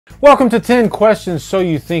Welcome to 10 Questions So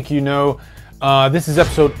You Think You Know. This is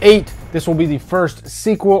episode 8. This will be the first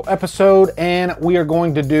sequel episode, and we are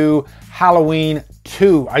going to do Halloween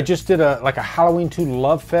 2. I just did a Halloween 2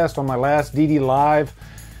 love fest on my last DD Live.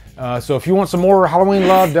 So if you want some more Halloween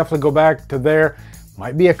love, definitely go back to there.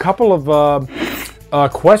 Might be a couple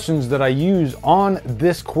of questions that I use on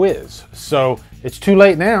this quiz. So it's too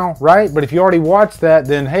late now, right? But if you already watched that,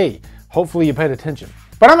 then hey, hopefully you paid attention.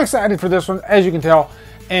 But I'm excited for this one, as you can tell.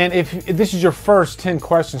 And if this is your first 10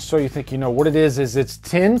 questions so you think you know, what it is it's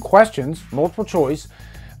 10 questions, multiple choice,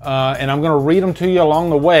 and I'm going to read them to you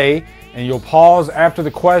along the way, and you'll pause after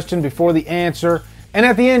the question, before the answer, and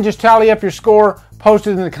at the end just tally up your score, post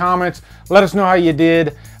it in the comments, let us know how you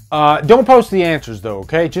did. Don't post the answers though,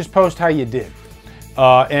 okay? Just post how you did.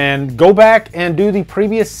 And go back and do the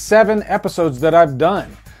previous 7 episodes that I've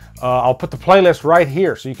done. I'll put the playlist right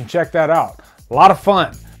here so you can check that out. A lot of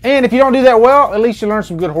fun. And if you don't do that well, at least you learn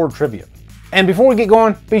some good horror trivia. And before we get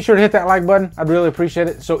going, be sure to hit that like button. I'd really appreciate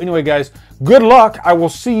it. So anyway, guys, good luck. I will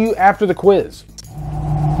see you after the quiz.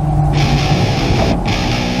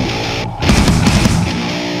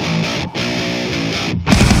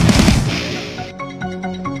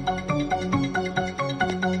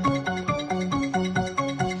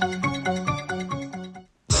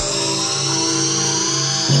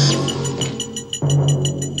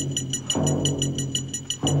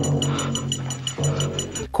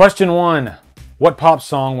 Question 1. What pop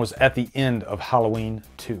song was at the end of Halloween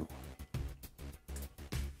 2?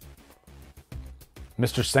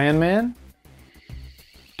 Mr. Sandman?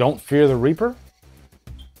 Don't Fear the Reaper?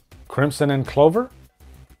 Crimson and Clover?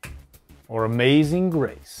 Or Amazing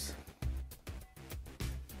Grace?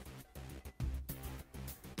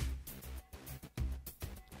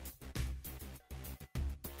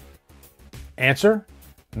 Answer,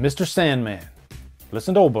 Mr. Sandman.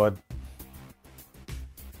 Listen to old bud.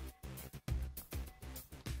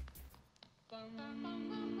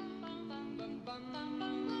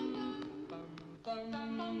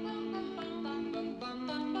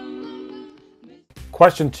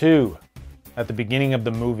 Question 2. At the beginning of the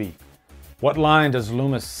movie, what line does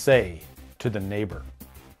Loomis say to the neighbor?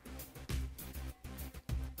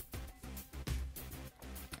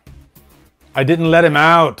 I didn't let him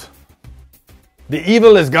out. The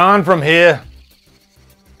evil is gone from here.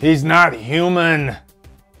 He's not human.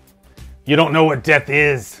 You don't know what death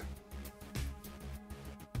is.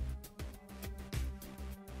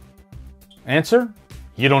 Answer,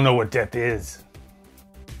 you don't know what death is.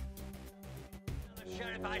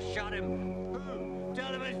 I shot him.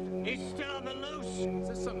 Tell him he's still on the loose. Is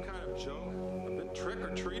this some kind of joke? I've been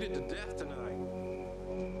trick-or-treated to death tonight.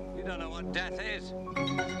 You don't know what death is.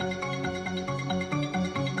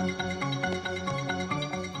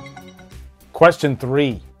 Question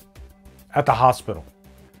 3. At the hospital,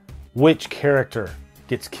 which character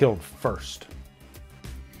gets killed first?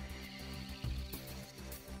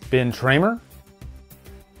 Ben Tramer,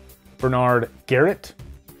 Bernard Garrett,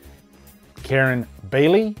 Karen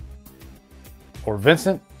Bailey, or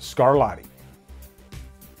Vincent Scarlatti?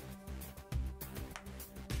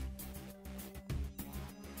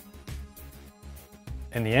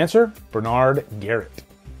 And the answer, Bernard Garrett.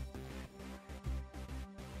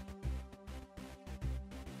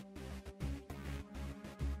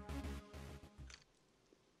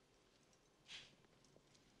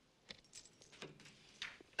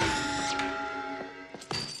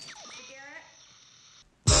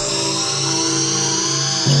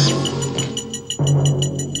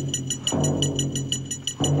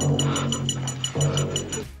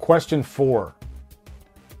 Question 4.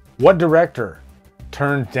 What director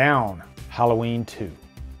turned down Halloween 2?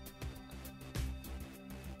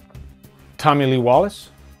 Tommy Lee Wallace,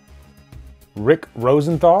 Rick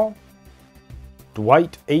Rosenthal,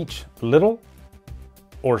 Dwight H. Little,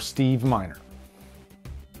 or Steve Miner?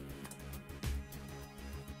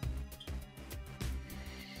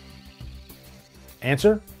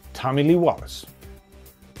 Answer, Tommy Lee Wallace.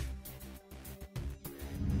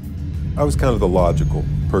 I was kind of the logical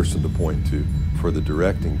person to point to for the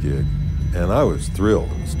directing gig, and I was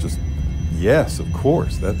thrilled. It was just, yes, of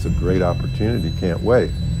course, that's a great opportunity, can't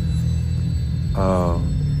wait.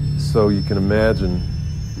 So you can imagine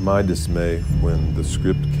my dismay when the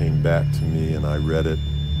script came back to me and I read it,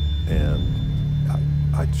 and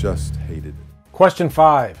I just hated it. Question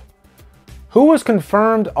 5. Who was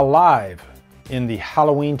confirmed alive in the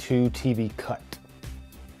Halloween 2 TV cut?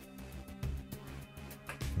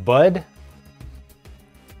 Bud,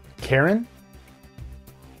 Karen,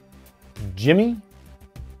 Jimmy,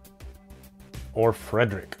 or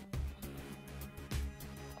Frederick?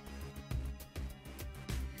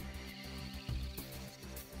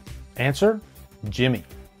 Answer, Jimmy.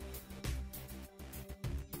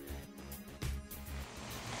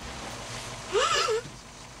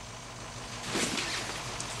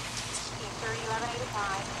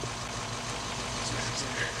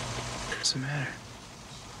 What's the matter?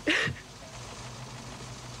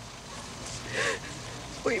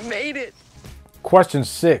 We made it. Question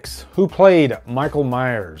 6. Who played Michael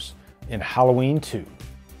Myers in Halloween 2?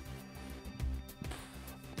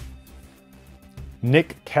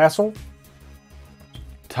 Nick Castle,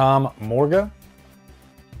 Tom Morga,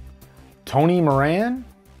 Tony Moran,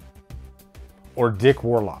 or Dick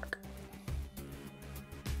Warlock?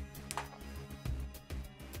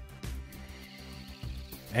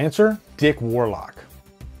 Answer, Dick Warlock.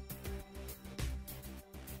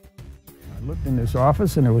 I looked in this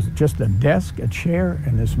office and there was just a desk, a chair,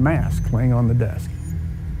 and this mask laying on the desk.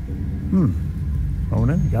 Went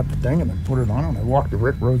in, got the thing, and I put it on, and I walked to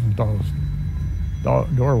Rick Rosenthal's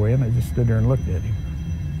doorway, and I just stood there and looked at him.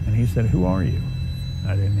 And he said, "Who are you?"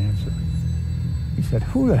 I didn't answer. He said,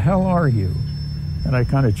 "Who the hell are you?" And I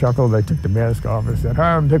kind of chuckled. I took the mask off and said,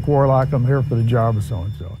 "Hi, I'm Dick Warlock. I'm here for the job of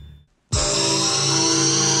so-and-so."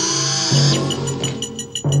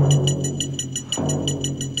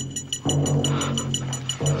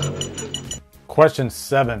 Question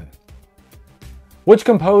 7. Which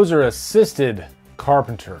composer assisted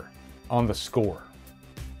Carpenter on the score?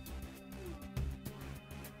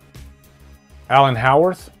 Alan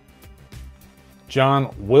Howarth,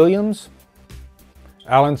 John Williams,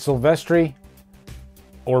 Alan Silvestri,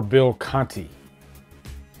 or Bill Conti?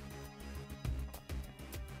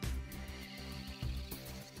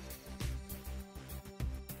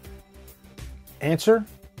 Answer,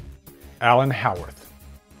 Alan Howarth.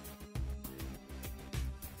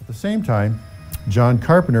 At the same time, John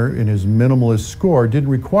Carpenter, in his minimalist score, didn't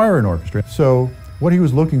require an orchestra. So what he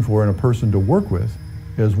was looking for in a person to work with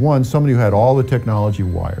is, one, somebody who had all the technology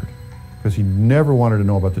wired, because he never wanted to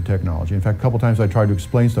know about the technology. In fact, a couple times I tried to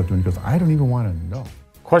explain stuff to him because I don't even want to know.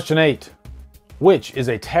 Question 8. Which is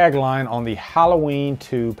a tagline on the Halloween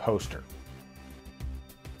 2 poster?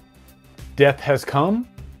 Death has come,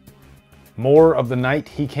 more of the night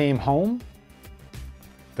he came home,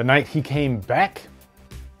 the night he came back,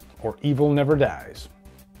 or evil never dies?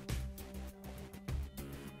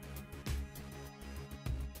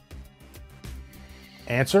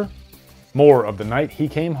 Answer, more of the night he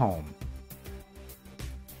came home.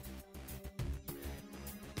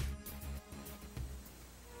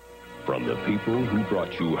 From the people who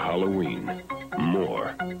brought you Halloween, more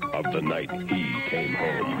of the night he came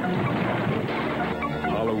home.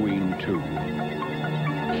 Halloween 2.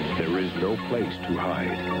 There is no place to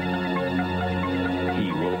hide.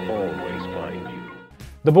 He will always find you.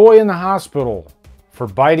 The boy in the hospital for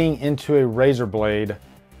biting into a razor blade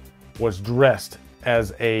was dressed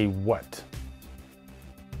as a what?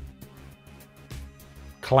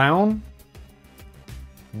 Clown?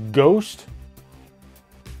 Ghost?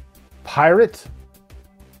 Pirate?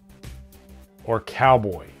 Or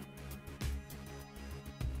cowboy?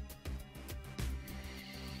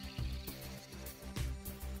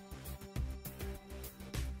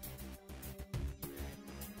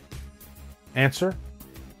 Answer,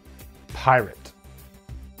 pirate.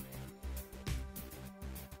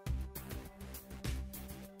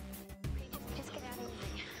 Just get out of the way.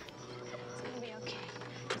 It's gonna be okay.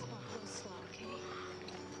 Just walk real slow, okay?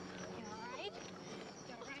 You all right?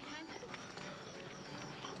 You all right, hon?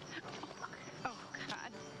 Oh,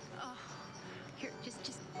 God. Oh. Here, just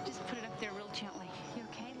put it up there real gently. You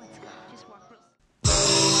okay? Let's go. Just walk real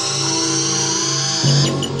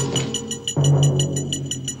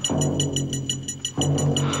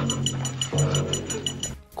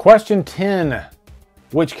Question 10.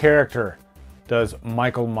 Which character does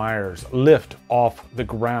Michael Myers lift off the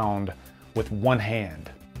ground with one hand?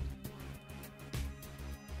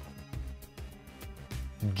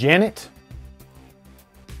 Janet,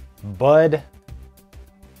 Bud,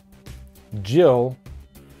 Jill,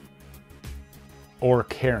 or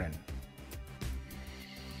Karen?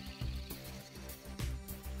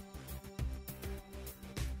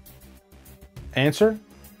 Answer,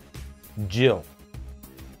 Jill.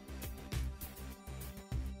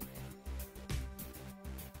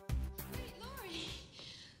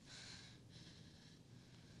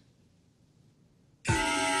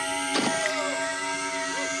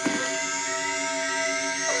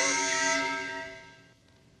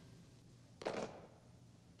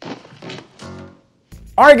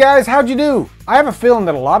 All right, guys, how'd you do? I have a feeling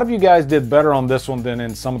that a lot of you guys did better on this one than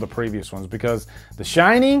in some of the previous ones because The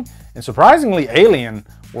Shining and surprisingly Alien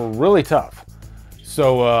were really tough.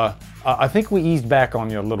 So I think we eased back on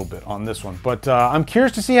you a little bit on this one, but I'm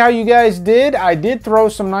curious to see how you guys did. I did throw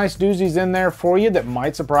some nice doozies in there for you that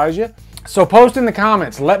might surprise you. So post in the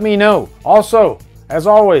comments, let me know. Also, as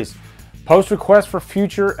always, post requests for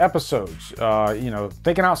future episodes. You know,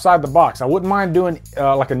 thinking outside the box. I wouldn't mind doing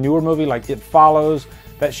like a newer movie like It Follows.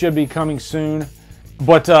 That should be coming soon.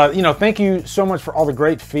 But, you know, thank you so much for all the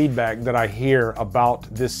great feedback that I hear about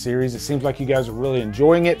this series. It seems like you guys are really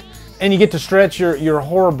enjoying it. And you get to stretch your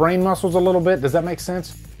horror brain muscles a little bit. Does that make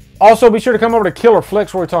sense? Also, be sure to come over to Killer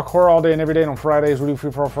Flicks, where we talk horror all day and every day. And on Fridays, we do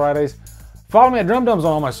Free For All Fridays. Follow me at Drumdums on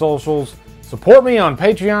all my socials. Support me on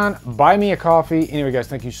Patreon. Buy me a coffee. Anyway, guys,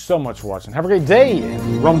 thank you so much for watching. Have a great day, and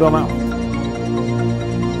Drumdum out.